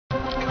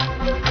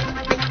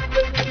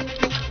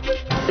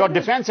Your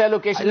defence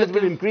allocation has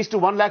been increased to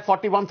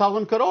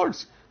 1,41,000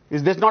 crores.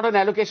 Is this not an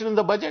allocation in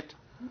the budget?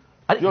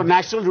 Your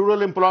National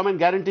Rural Employment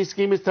Guarantee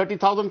Scheme is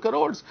 30,000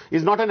 crores.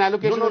 Is not an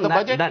allocation in the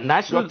budget.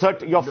 National.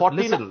 Your 14.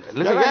 Listen.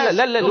 Look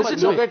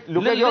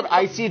at your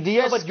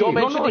ICDS.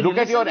 Look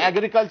at your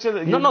agriculture.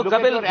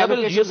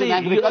 Kapil,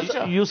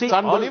 you see, it's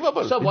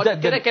unbelievable. So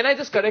can I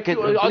just correct you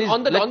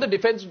on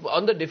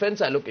the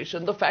defence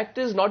allocation? The fact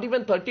is, not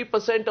even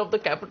 30% of the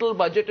capital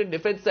budget in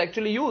defence is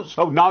actually used.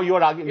 Oh, now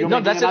you're arguing. You're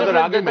making another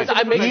argument.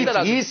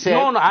 He said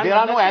there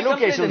are no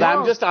allocations.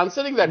 I'm just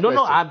answering that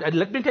question.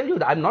 Let me tell you,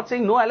 I'm not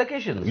saying no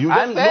allocations.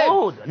 You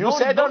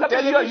said on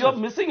television. You're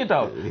missing it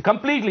out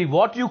completely.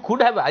 What you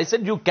could have, I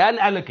said you can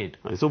allocate.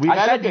 So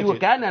I said you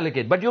can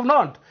allocate, but you've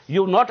not.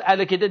 You've not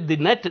allocated. The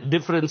net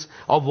difference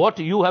of what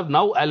you have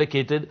now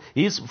allocated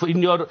is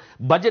in your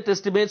budget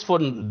estimates for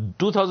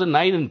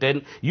 2009 and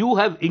 10. You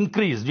have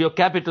increased your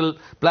capital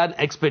plan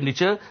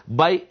expenditure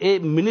by a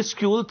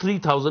minuscule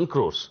 3,000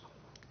 crores.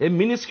 A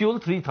minuscule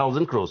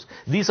 3,000 crores.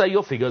 These are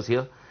your figures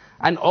here.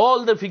 And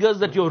all the figures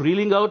that you're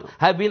reeling out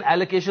have been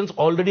allocations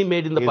already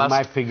made in the past. Is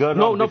my figure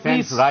on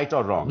defence right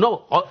or wrong?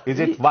 No. Is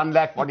it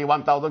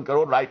 1,41,000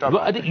 crore right or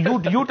wrong?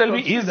 You tell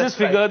me, is this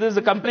figure, this is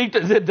the complete,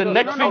 the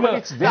net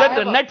figure,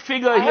 the net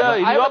figure here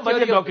in your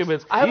budget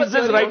documents, is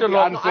this right or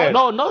wrong?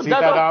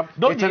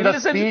 It's in the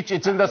speech,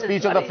 it's in the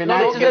speech of the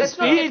finance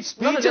minister.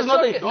 Speech is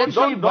not the,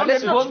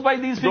 budget goes by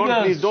these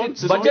figures.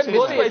 Budget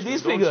goes by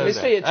these figures.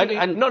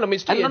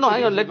 No,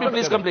 hang on, let me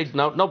please complete.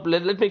 Now,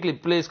 let me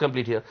please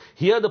complete here.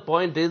 Here the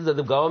point is that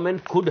the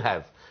government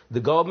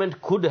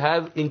could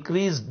have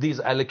increased these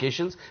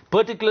allocations,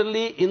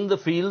 particularly in the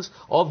fields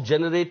of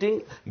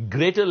generating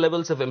greater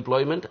levels of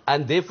employment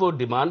and therefore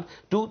demand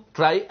to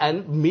try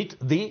and meet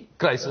the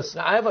crisis.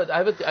 Now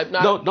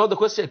the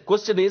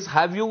question is,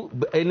 have you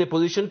in a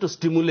position to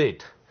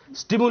stimulate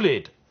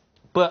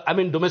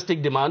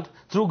domestic demand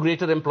through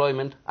greater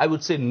employment? I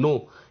would say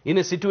no. In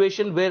a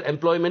situation where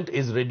employment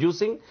is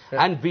reducing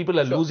and people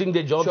are losing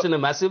their jobs in a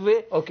massive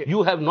way,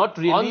 you have not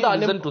really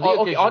listened to the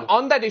occasion.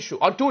 On that issue,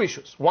 on two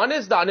issues. One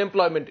is the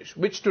unemployment issue,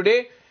 which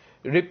today,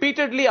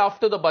 repeatedly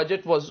after the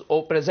budget was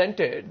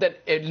presented,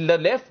 that the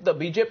left, the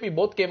BJP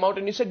both came out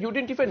and you said you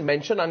didn't even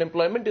mention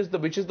unemployment,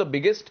 which is the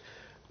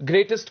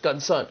greatest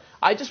concern.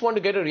 I just want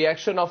to get a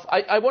reaction of,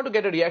 I want to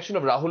get a reaction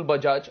of Rahul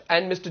Bajaj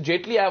and Mr.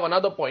 Jaitley. I have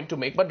another point to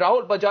make, but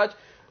Rahul Bajaj,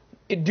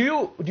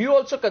 do you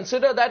also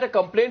consider that a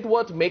complaint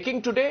worth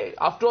making today?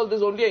 After all,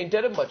 there's only an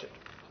interim budget.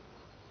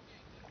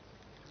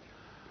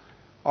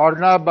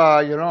 Arnab,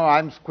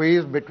 I'm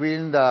squeezed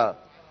between the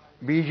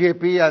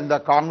BJP and the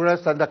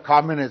Congress and the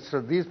communists.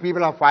 So these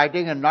people are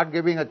fighting and not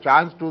giving a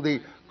chance to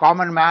the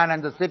common man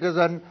and the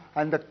citizen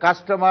and the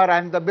customer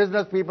and the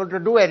business people to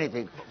do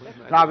anything.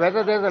 Now,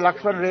 whether there's a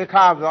Lakshman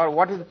Rekha or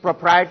what is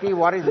propriety,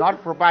 what is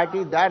not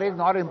propriety, that is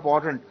not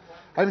important.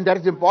 I mean, that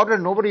is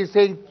important. Nobody is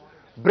saying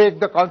break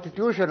the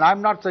constitution.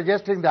 I'm not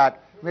suggesting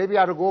that. Maybe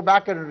I will go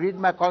back and read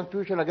my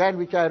constitution again,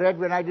 which I read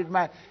when I did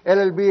my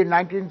LLB in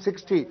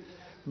 1960.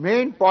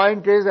 Main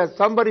point is, as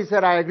somebody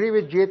said, I agree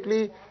with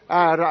Jaitley,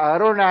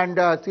 Arun and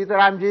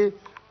Sitaramji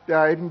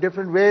in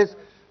different ways.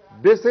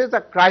 This is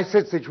a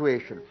crisis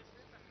situation.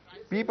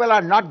 People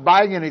are not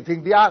buying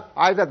anything. They are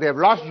either they have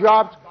lost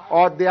jobs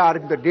or they are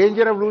in the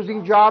danger of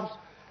losing jobs,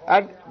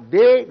 and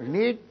they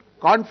need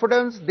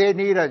confidence, they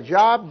need a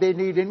job, they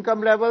need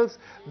income levels,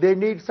 they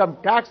need some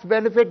tax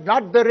benefit,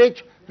 not the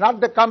rich, not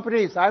the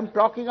companies. I'm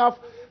talking of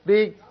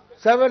the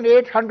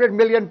 700-800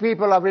 million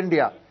people of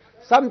India.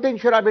 Something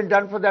should have been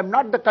done for them,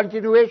 not the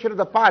continuation of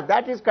the past.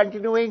 That is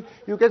continuing.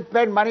 You can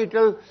spend money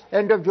till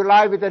end of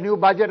July with a new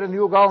budget, a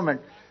new government.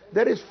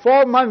 There is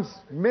 4 months,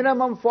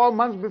 minimum 4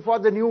 months before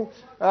the new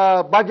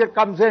budget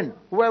comes in,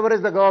 whoever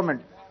is the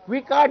government.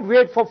 We can't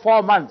wait for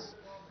 4 months.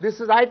 This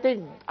is, I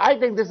think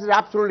this is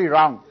absolutely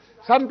wrong.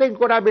 Something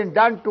could have been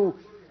done to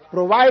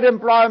provide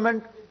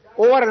employment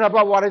over and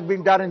above what has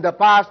been done in the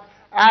past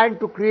and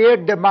to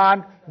create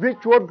demand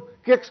which would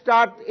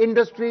kickstart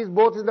industries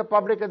both in the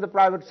public and the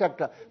private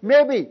sector.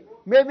 Maybe,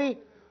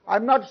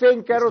 I'm not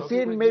saying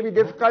kerosene may be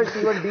difficult,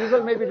 even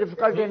diesel may be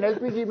difficult and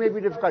LPG may be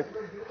difficult.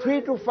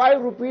 3 to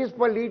 5 rupees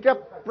per litre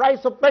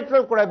price of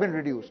petrol could have been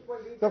reduced.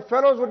 The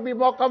fellows would be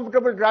more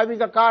comfortable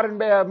driving a car and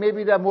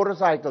maybe their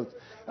motorcycles.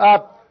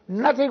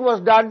 Nothing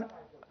was done.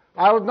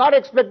 I was not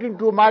expecting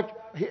too much.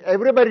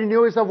 Everybody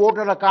knew it's a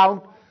voter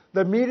account.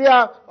 The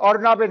media,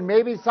 Arnab, and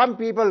maybe some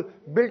people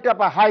built up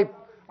a hype.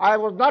 I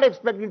was not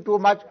expecting too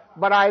much,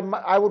 but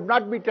I would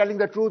not be telling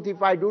the truth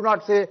if I do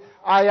not say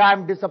I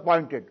am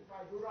disappointed.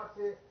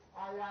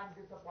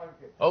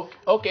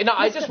 Okay. Now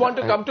I just want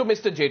to come to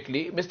Mr.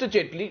 Jaitley. Mr.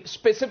 Jaitley,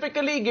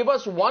 specifically give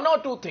us one or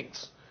two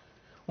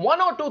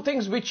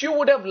things which you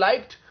would have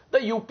liked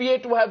the UPA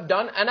to have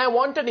done, and I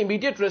want an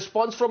immediate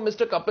response from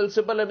Mr. Kapil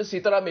Sibal and Ms.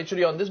 Sitaram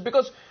Yechury on this,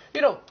 because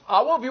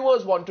our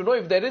viewers want to know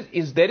if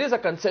there is a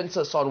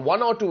consensus on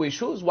one or two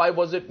issues. Why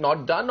was it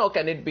not done, or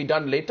can it be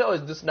done later, or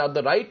is this now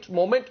the right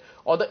moment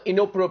or the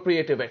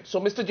inappropriate event?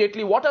 So, Mr.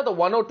 Jaitley, what are the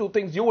one or two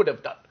things you would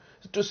have done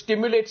to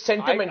stimulate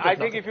sentiment? I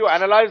think if you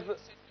analyze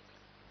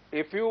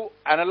if you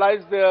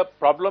analyze the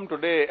problem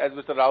today, as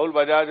Mr. Rahul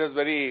Bajaj has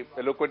very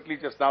eloquently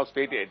just now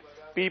stated,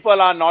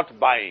 people are not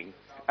buying.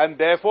 And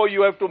therefore,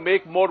 you have to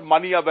make more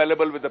money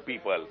available with the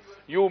people.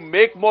 You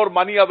make more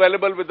money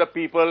available with the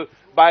people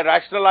by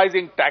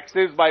rationalizing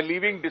taxes, by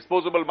leaving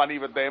disposable money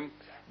with them.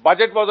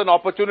 Budget was an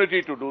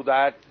opportunity to do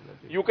that.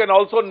 You can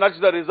also nudge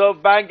the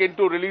Reserve Bank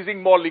into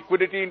releasing more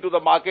liquidity into the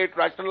market,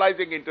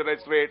 rationalizing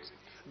interest rates.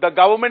 The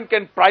government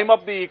can prime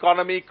up the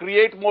economy,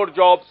 create more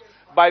jobs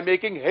by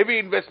making heavy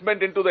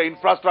investment into the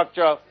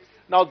infrastructure.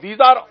 Now, these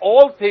are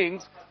all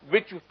things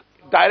which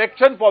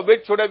direction for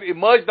which should have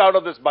emerged out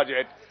of this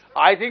budget.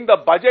 I think the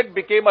budget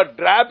became a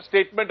drab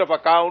statement of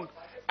account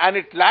and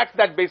it lacked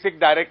that basic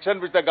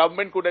direction which the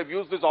government could have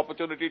used this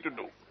opportunity to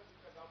do.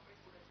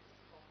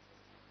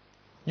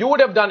 You would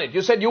have done it.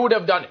 You said you would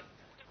have done it.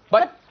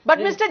 But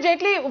Mr.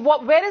 Jaitley,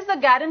 where is the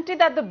guarantee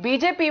that the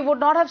BJP would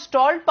not have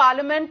stalled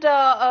Parliament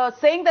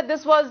saying that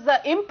this was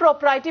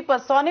impropriety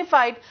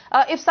personified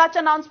if such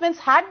announcements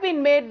had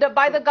been made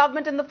by the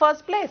government in the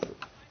first place?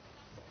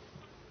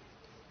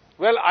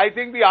 Well, I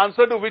think the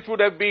answer to which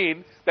would have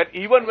been that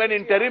even when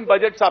interim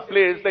budgets are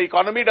placed, the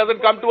economy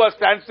doesn't come to a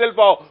standstill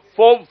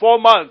for 4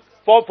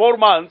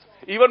 months.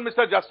 Even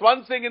Mr.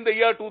 Jaswant Singh in the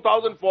year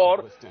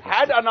 2004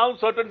 had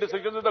announced certain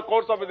decisions in the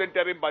course of his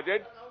interim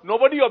budget.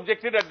 Nobody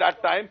objected at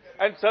that time,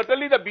 and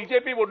certainly the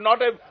BJP would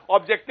not have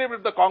objected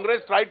if the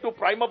Congress tried to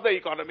prime up the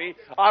economy.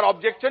 Our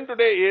objection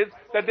today is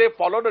that they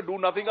followed a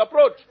do-nothing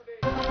approach.